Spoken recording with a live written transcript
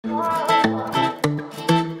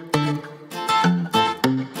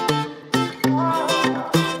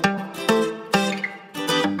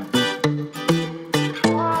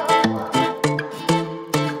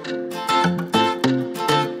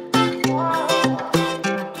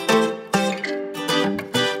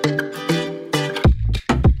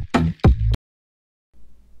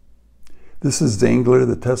This is Zangler,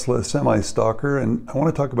 the Tesla semi-stalker, and I want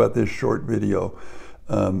to talk about this short video.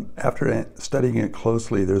 After studying it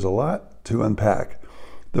closely, there's a lot to unpack.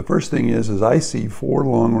 The first thing is I see 4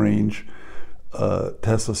 long-range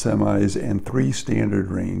Tesla semis and 3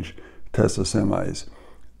 standard-range Tesla semis.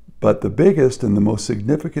 But the biggest and the most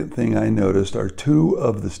significant thing I noticed are 2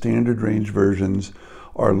 of the standard-range versions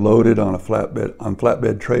are loaded on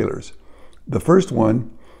flatbed trailers. The first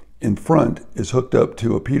one in front is hooked up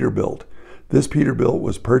to a Peterbilt. This Peterbilt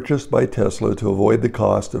was purchased by Tesla to avoid the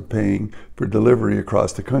cost of paying for delivery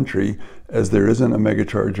across the country, as there isn't a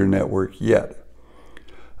megacharger network yet.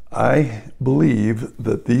 I believe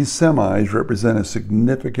that these semis represent a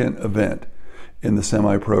significant event in the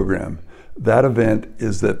semi program. That event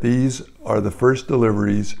is that these are the first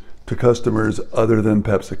deliveries to customers other than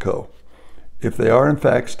PepsiCo. If they are in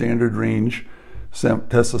fact standard range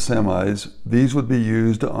Tesla semis, these would be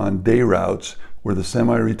used on day routes where the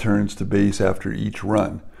semi returns to base after each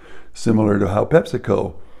run, similar to how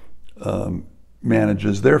PepsiCo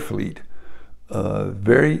manages their fleet.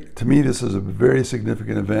 To me, this is a very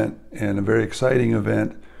significant event and a very exciting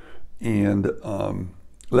event, and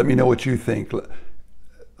let me know what you think.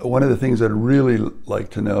 One of the things I'd really like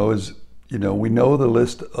to know is, we know the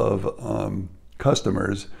list of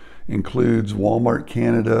customers includes Walmart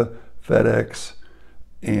Canada, FedEx,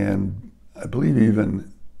 and I believe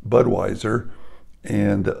even Budweiser,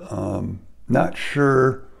 and not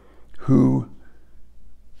sure who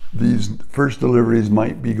these first deliveries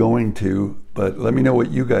might be going to, but let me know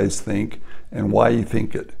what you guys think and why you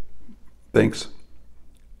think it. Thanks,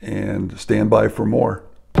 and stand by for more.